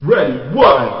Ready,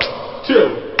 1,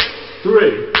 2,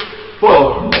 3,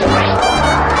 4.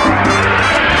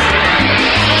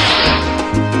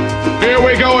 Here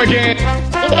we go again.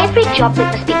 In every job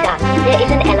that must be done, there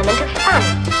is an element of fun.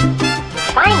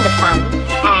 Find the fun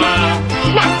and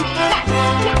snap, snap,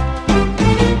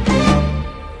 snap.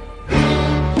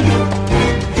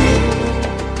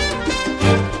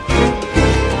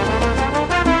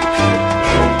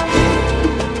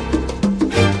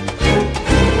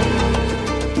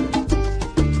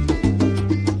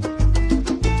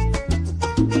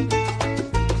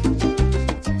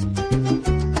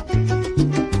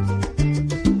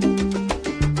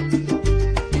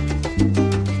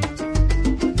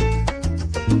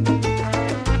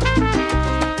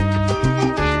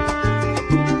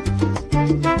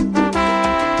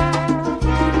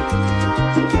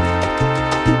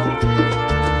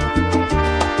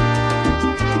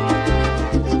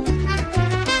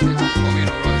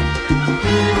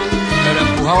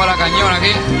 A la cañón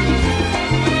aquí.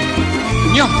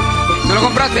 Ño, ¿tú lo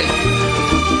compraste?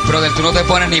 Brother, tú no te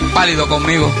pones ni pálido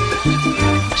conmigo.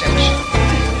 Chacho.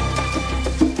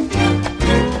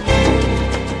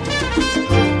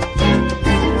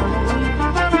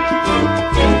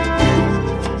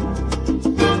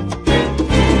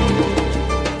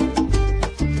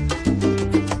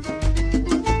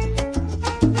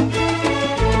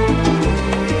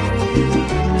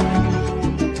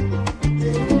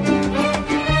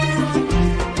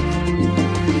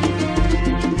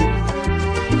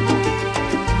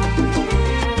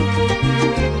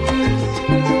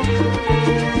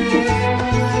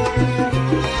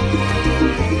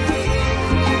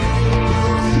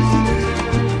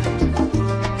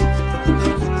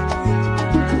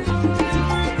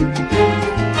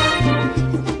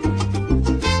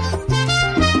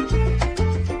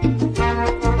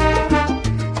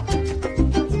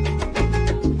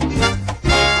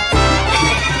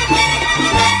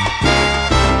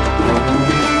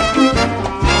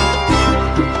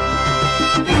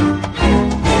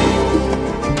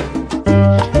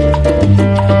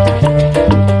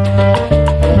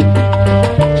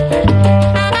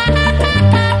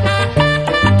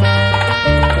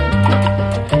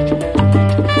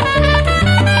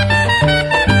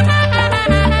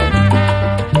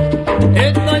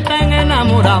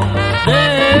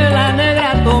 De la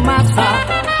negra Tomasa,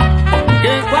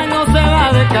 que cuando se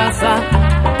va de casa,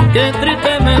 qué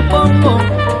triste me pongo,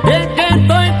 es que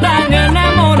estoy tan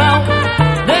enamorado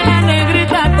de la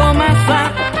negrita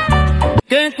Tomasa,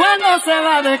 que cuando se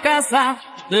va de casa,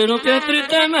 de lo que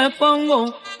triste me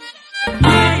pongo.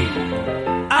 Ay,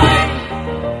 ay,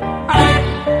 ay,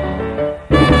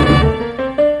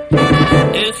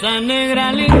 esa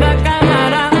negra linda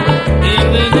cámara que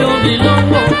me dio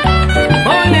bilongo.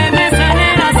 Óyeme esa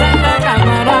negra santa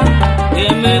cámara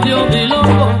que me dio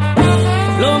bilongo.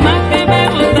 Lo más que me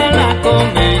gusta es la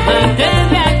comida que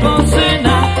ella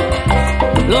cocina.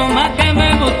 Lo más que me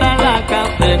gusta es la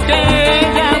café que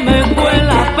ella me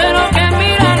cuela. Pero que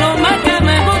mira, lo más que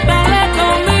me gusta es la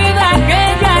comida que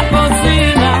ella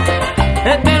cocina.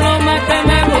 Es que lo más que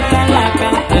me gusta es la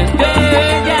café que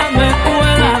ella me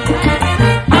cuela.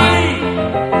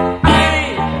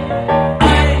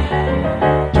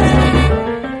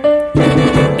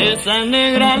 Esa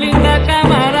negra linda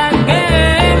cámara que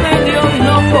me dio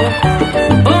bilongo.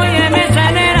 Óyeme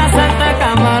esa negra santa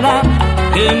cámara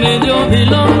que me dio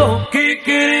bilongo.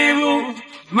 Kikiribu,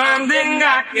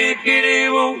 mandinga,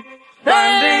 kikiribu,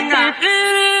 mandinga,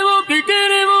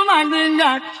 Kikiribu,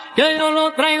 mandinga, que yo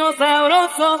lo traigo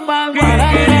sabroso para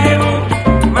kikiribu,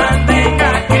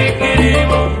 mandinga,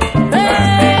 kikiribu.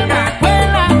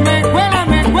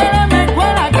 Me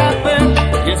cuela café.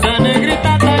 Y esa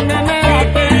negrita tan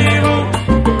negativa.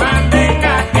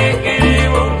 Mandinga,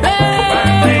 kikiribu,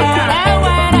 Para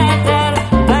guaratar,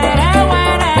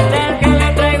 que le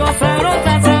traigo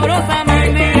sabrosa, sabrosa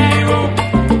mandinga.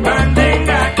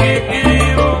 mandinga,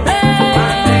 kikiribu,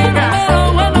 Pero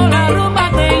bueno, la rumba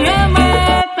te llama,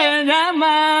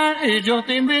 y yo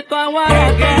te invito a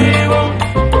guaratar. kikiribu,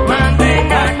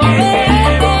 mandinga,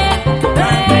 kikiribu,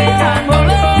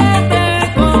 Angolete,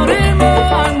 con ritmo,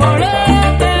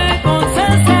 angolete, con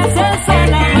salsa,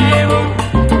 la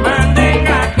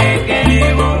mandinga,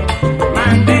 kikiribu,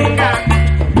 mandinga.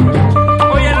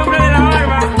 Oye, el hombre de la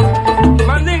barba,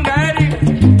 mandinga, Eric.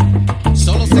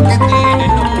 Solo sé que tiene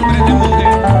nombre de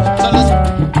mujer.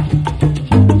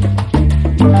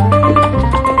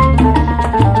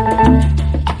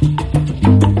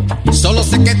 Solo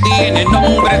sé que tiene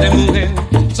nombre de mujer.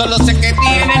 Solo sé que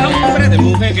tiene nombre de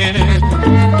mujer.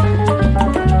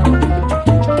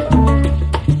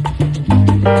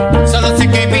 Solo sé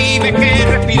que vive, que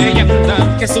respira y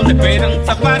anda que es una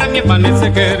esperanza para mi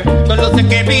amanecer. Solo sé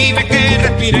que vive, que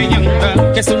respira y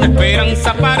anda, que es una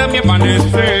esperanza para mi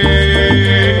amanecer.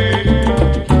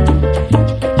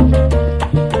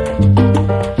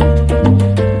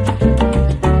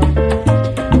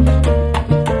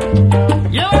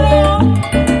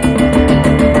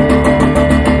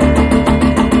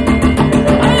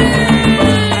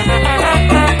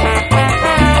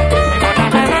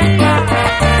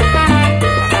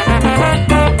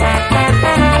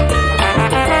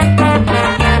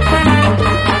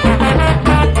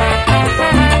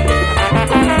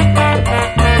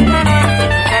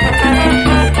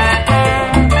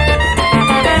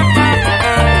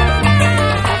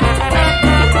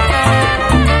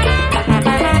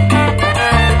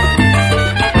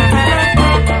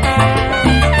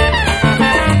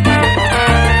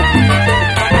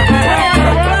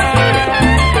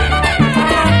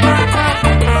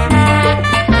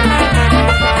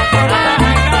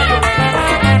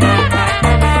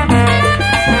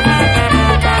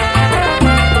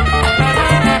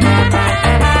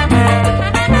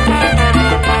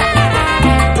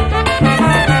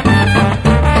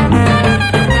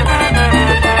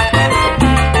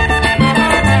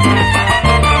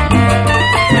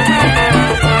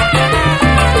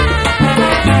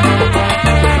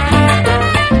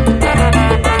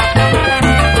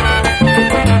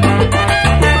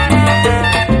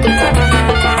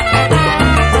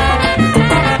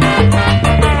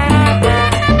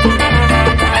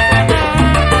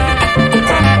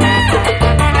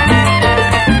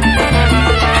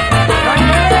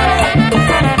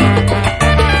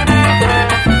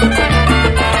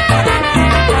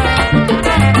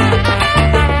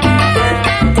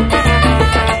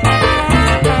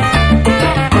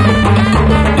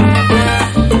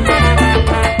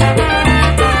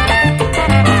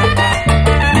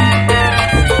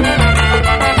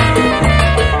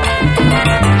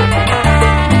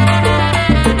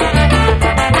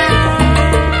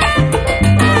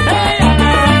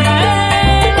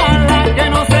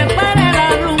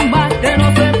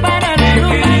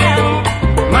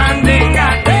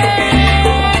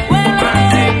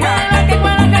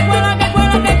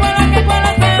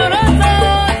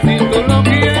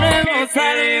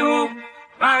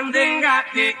 Mandinga,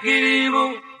 kikiribu,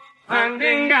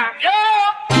 mandinga, yo.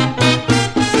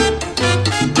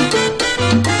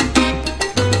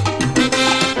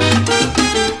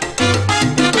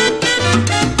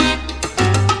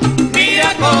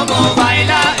 Mira cómo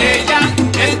baila ella,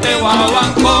 este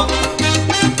guaguancó.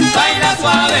 Baila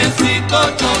suavecito,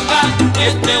 chonga,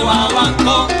 este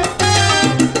guaguancó.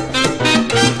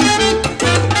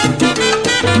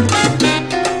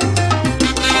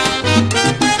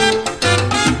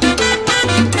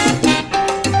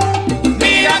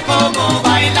 Mira cómo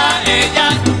baila ella,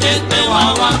 este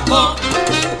guaguancó.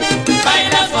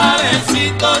 Baila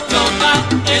suavecito, chonga,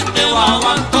 este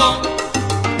guaguancó.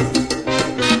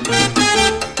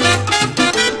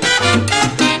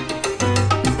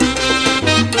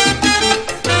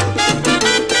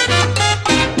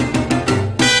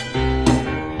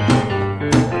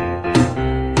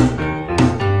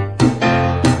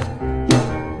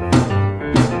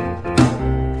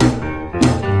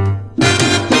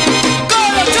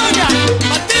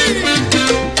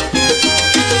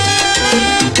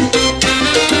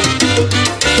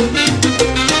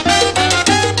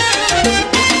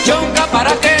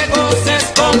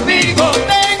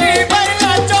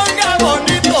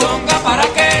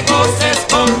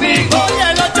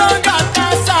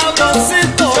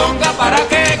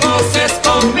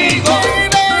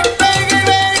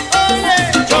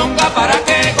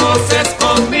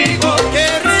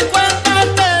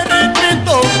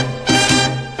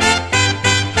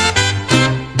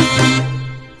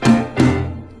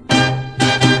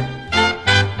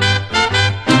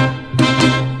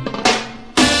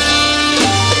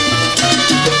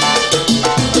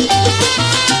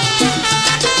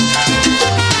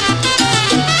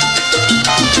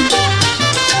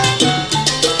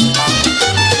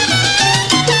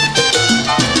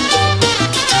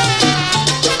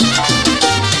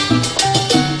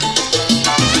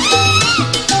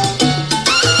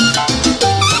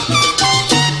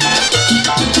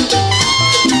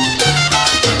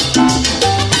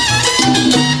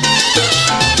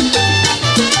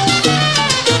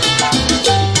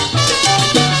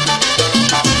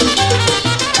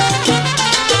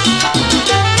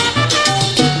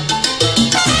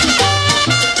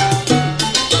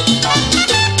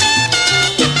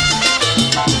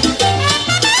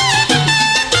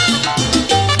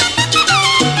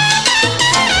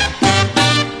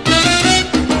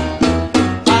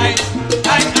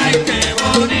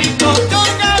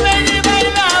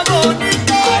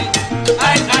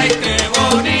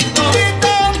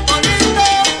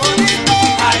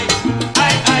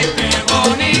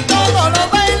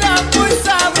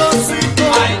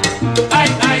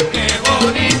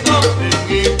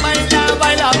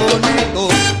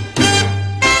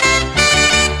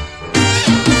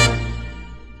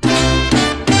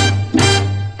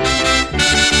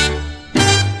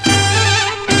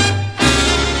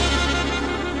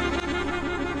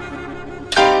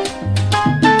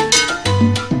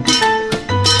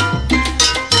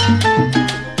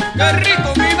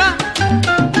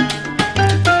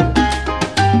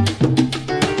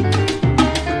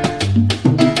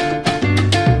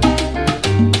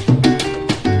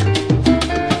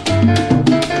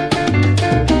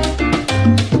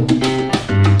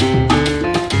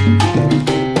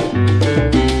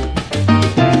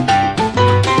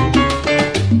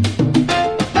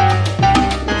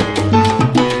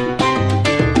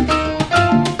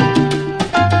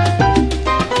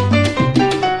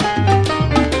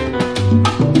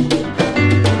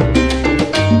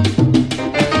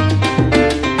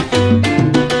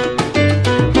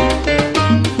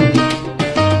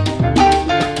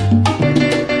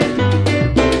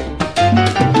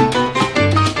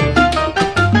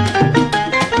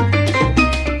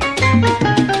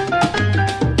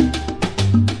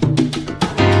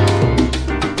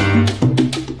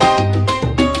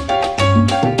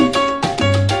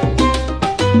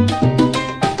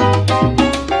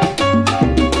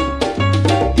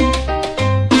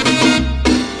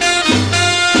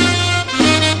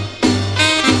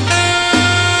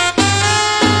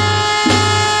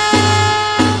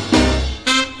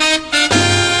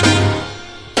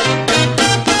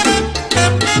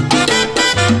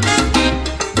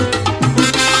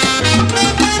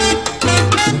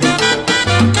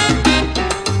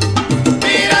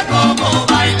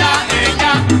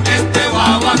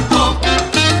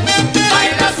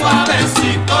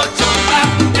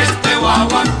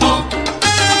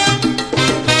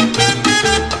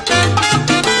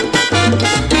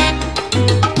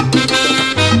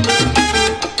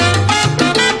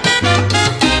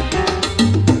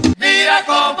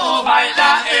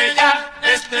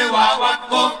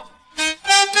 guaguancó.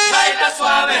 Baila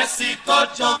suavecito,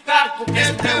 chocar porque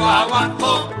este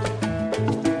guaguancó.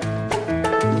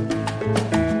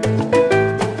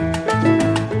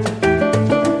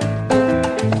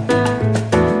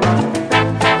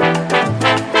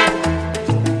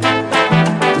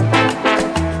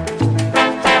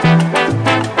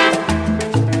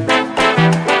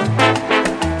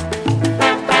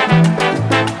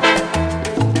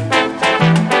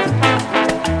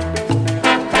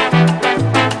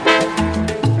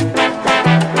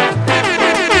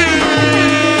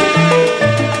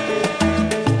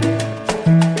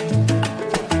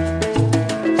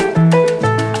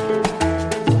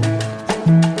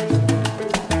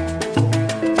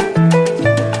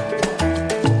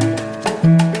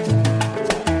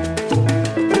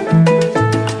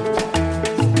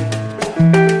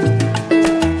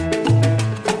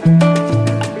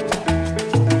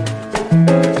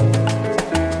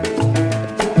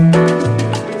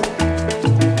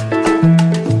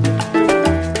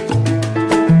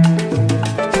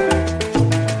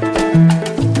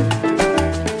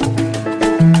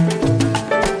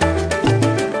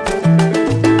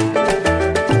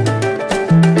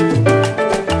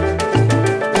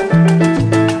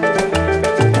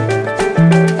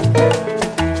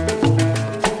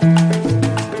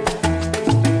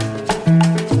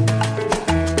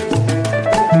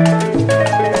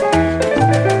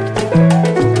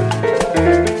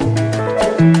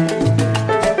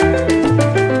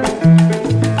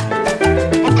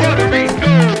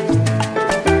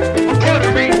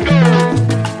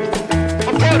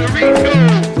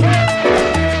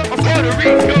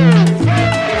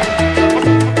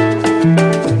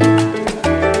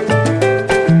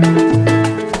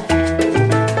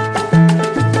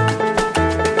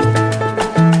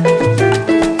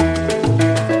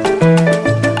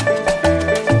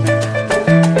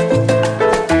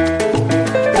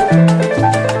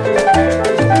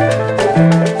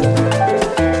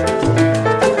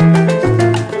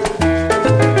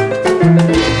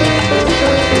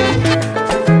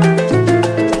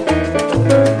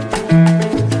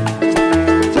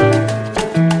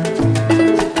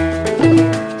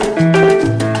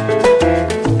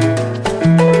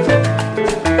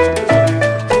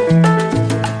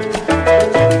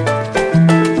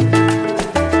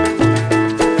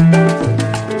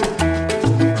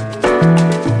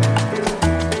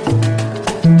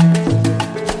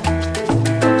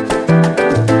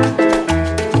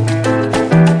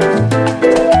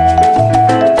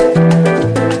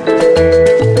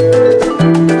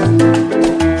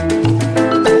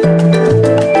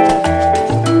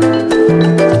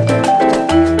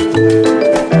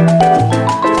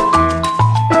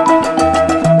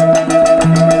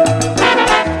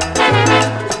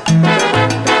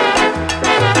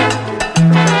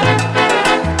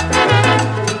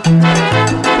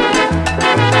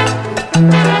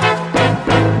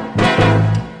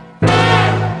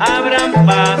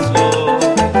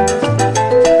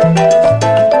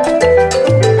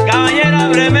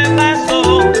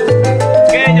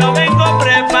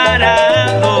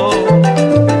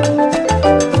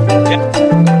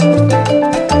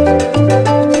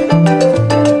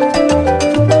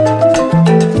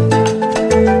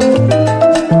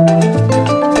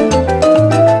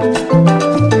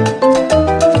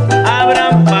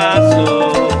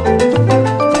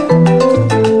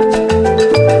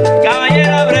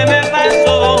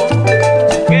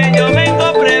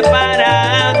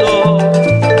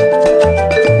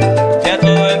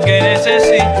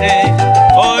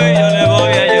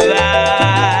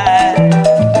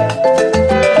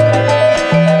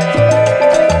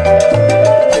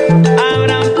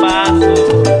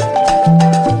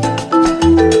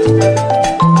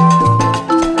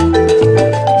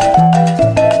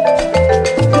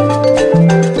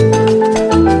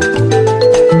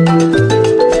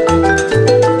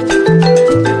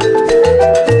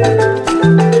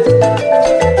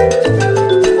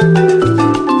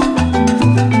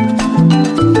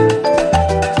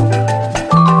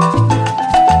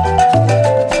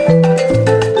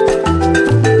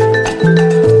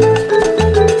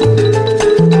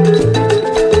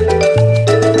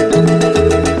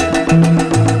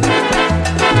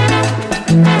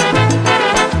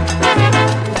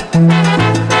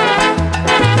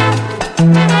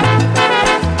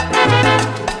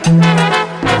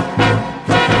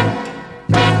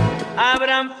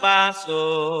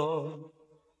 paso.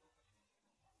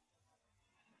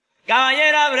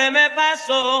 Caballero, ábreme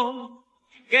paso,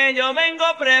 que yo vengo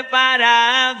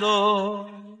preparado.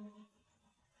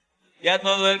 Y a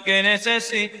todo el que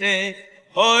necesite,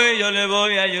 hoy yo le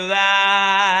voy a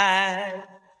ayudar.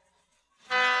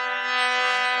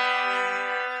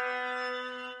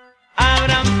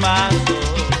 paso.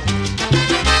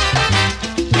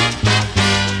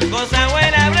 Cosa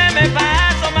buena abreme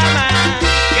paso, mamá,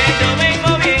 que yo vengo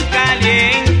bien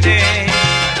caliente.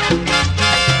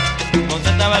 Con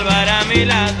Santa Bárbara a mi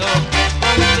lado,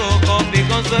 con su combi,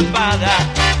 con su espada,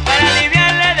 para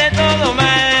aliviarle de todo mal.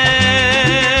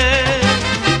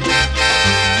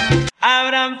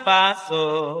 Abran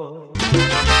paso.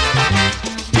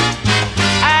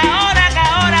 Ahora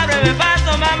abreme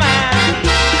paso, mamá.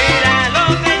 Mira lo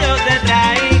que yo te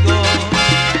traigo.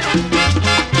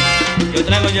 Yo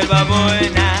traigo hierba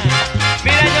buena.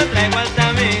 Mira, yo traigo alta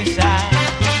misa.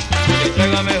 Yo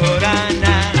traigo a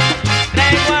mejorana.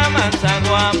 Traigo a mansa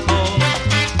guapo.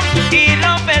 Y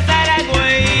López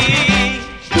Aragüey.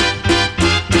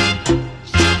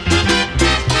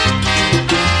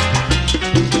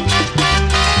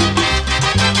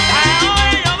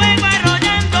 Ahora yo vengo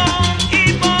arrollando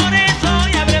y por eso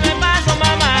ya ábreme paso,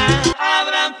 mamá.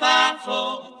 Abran paso,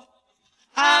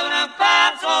 abran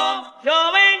paso. Yo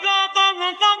vengo con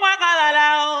un coco a cada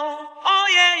lado.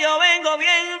 Oye, yo vengo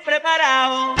bien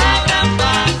preparado. Abran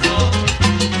paso,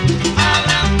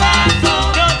 abran paso.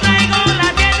 Yo traigo la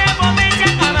 7 potencia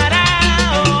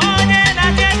camarada. Oye, la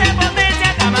 7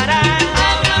 potencia camarada.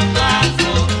 Abran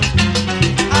paso,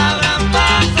 abran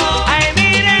paso. Ay,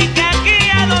 miren que aquí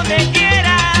a donde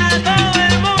quiera todo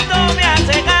el mundo me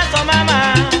hace caso,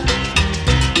 mamá.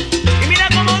 Y mira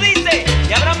cómo dice,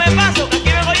 y ábranme paso, que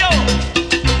aquí vengo yo.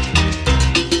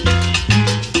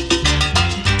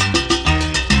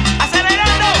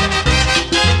 Acelerando.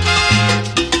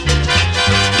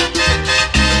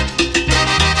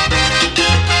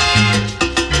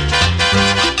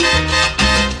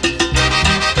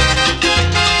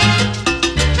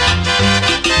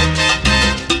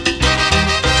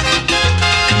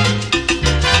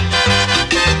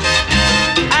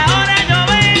 Ahora yo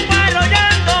vengo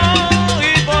arrollando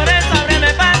y por eso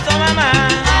ábreme paso, mamá.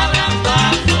 Abran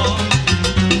paso,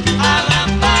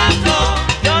 abran paso.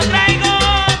 Yo traigo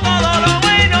todo lo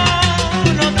bueno,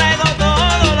 no traigo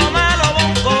todo lo malo,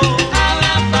 bonco.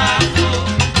 Abran paso,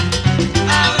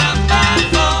 abran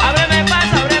paso. Ábreme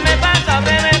paso, ábreme paso,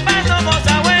 ábreme paso,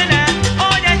 cosa buena.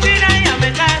 Oye, China, y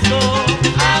hazme caso.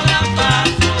 Abran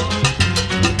paso,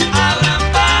 abran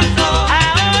paso.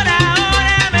 Ahora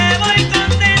me voy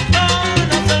contento,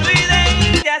 no se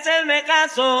olviden de hacerme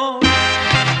caso.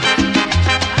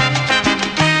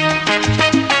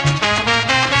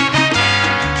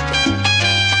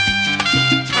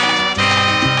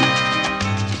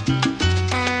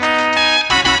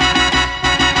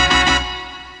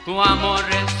 Tu amor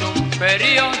es un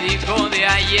periódico de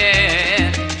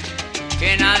ayer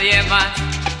que nadie más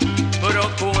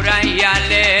procura ir a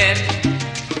leer.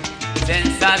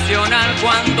 Sensacional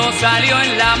cuando salió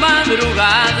en la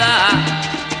madrugada,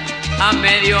 a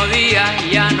mediodía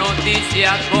ya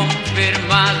noticia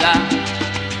confirmada,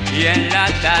 y en la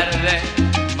tarde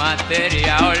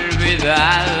materia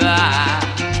olvidada.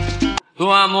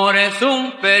 Tu amor es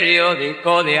un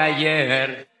periódico de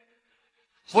ayer.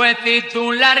 Fue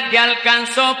titular que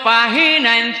alcanzó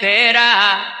página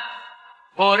entera,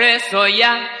 por eso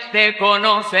ya te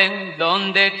conocen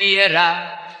donde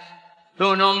quiera.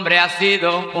 Tu nombre ha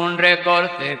sido un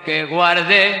recorte que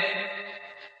guardé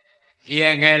y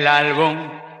en el álbum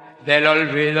del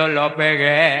olvido lo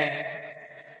pegué.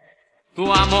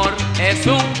 Tu amor es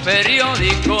un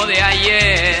periódico de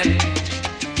ayer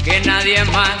que nadie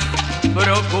más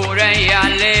procura ir a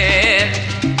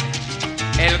leer.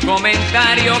 El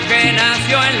comentario que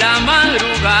nació en la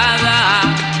madrugada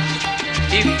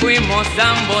y fuimos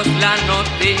ambos la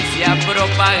noticia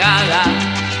propagada,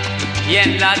 y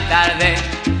en la tarde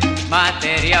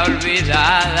materia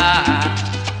olvidada.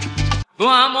 Tu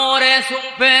amor es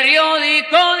un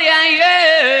periódico de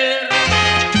ayer.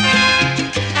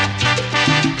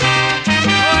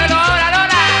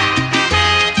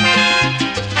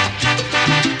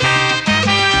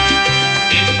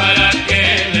 ¿Y para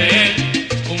qué leer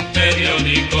un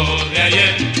periódico de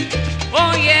ayer?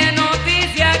 Oye,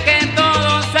 noticia que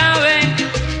todos saben,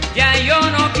 ya yo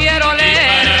no quiero leer.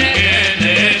 ¿Y para qué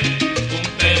leer un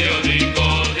periódico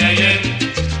de ayer?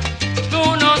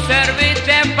 Tú no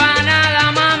serviste pa'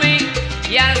 nada, mami,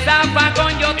 y al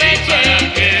zafacón yo te ¿Y eché.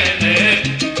 para qué leer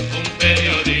un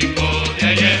periódico de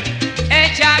ayer?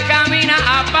 Echa, camina,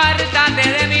 apártate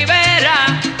de mi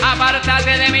vera,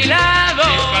 apártate de mi lado.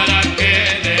 ¿Y para qué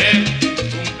leer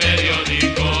un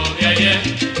periódico de ayer?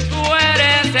 Tú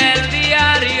eres el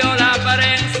diario, la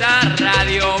prensa,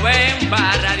 Radio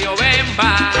Bemba, Radio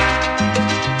Bemba.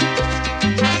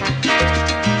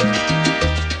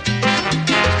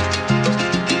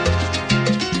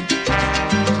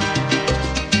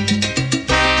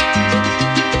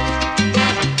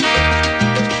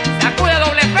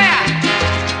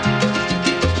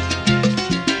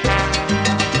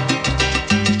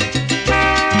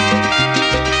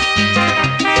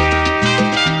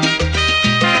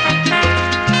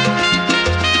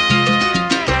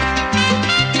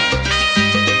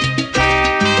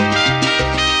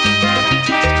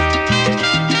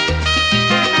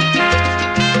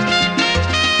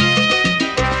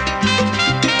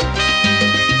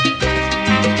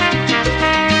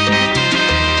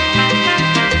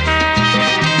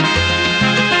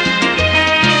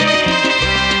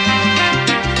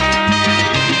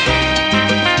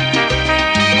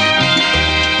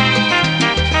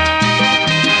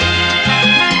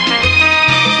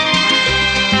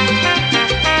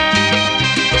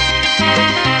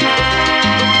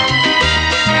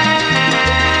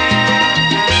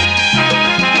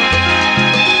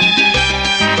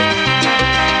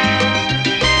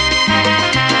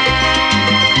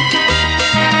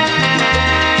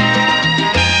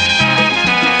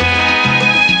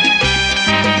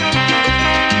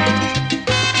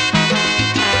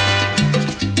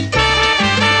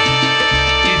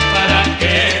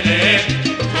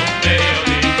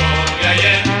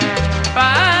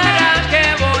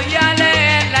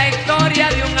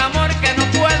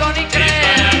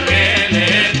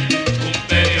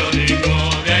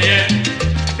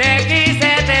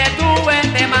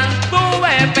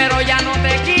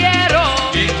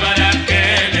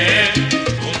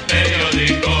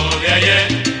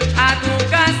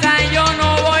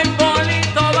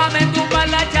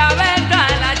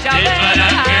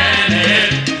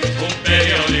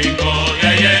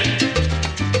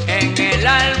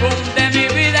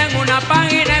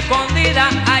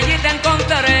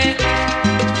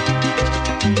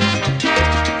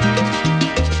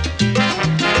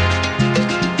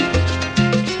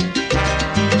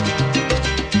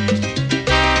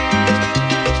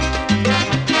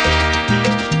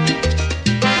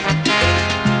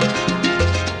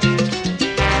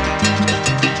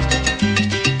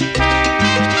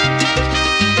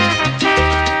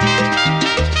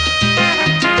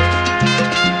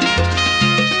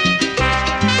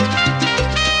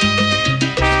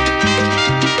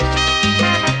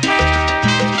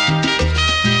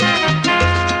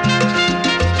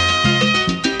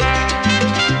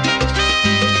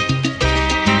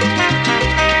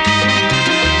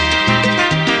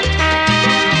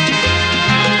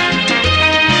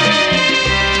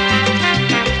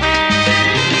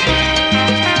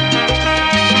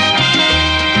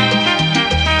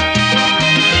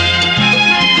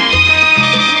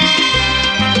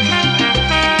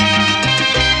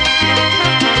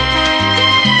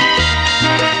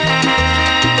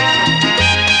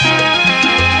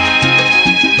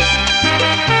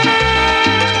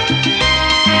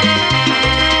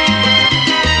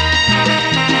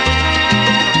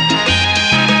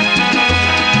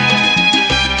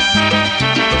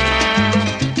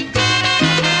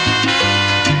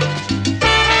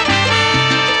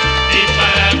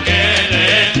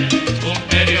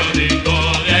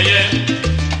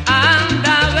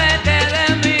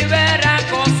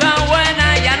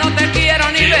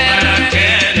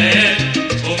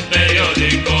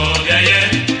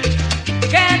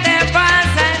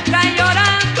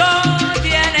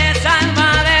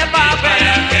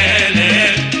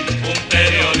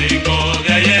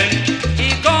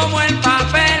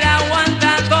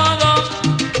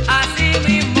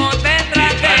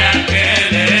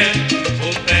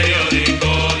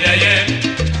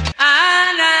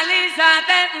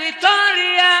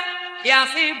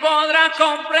 así podrás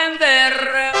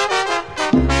comprender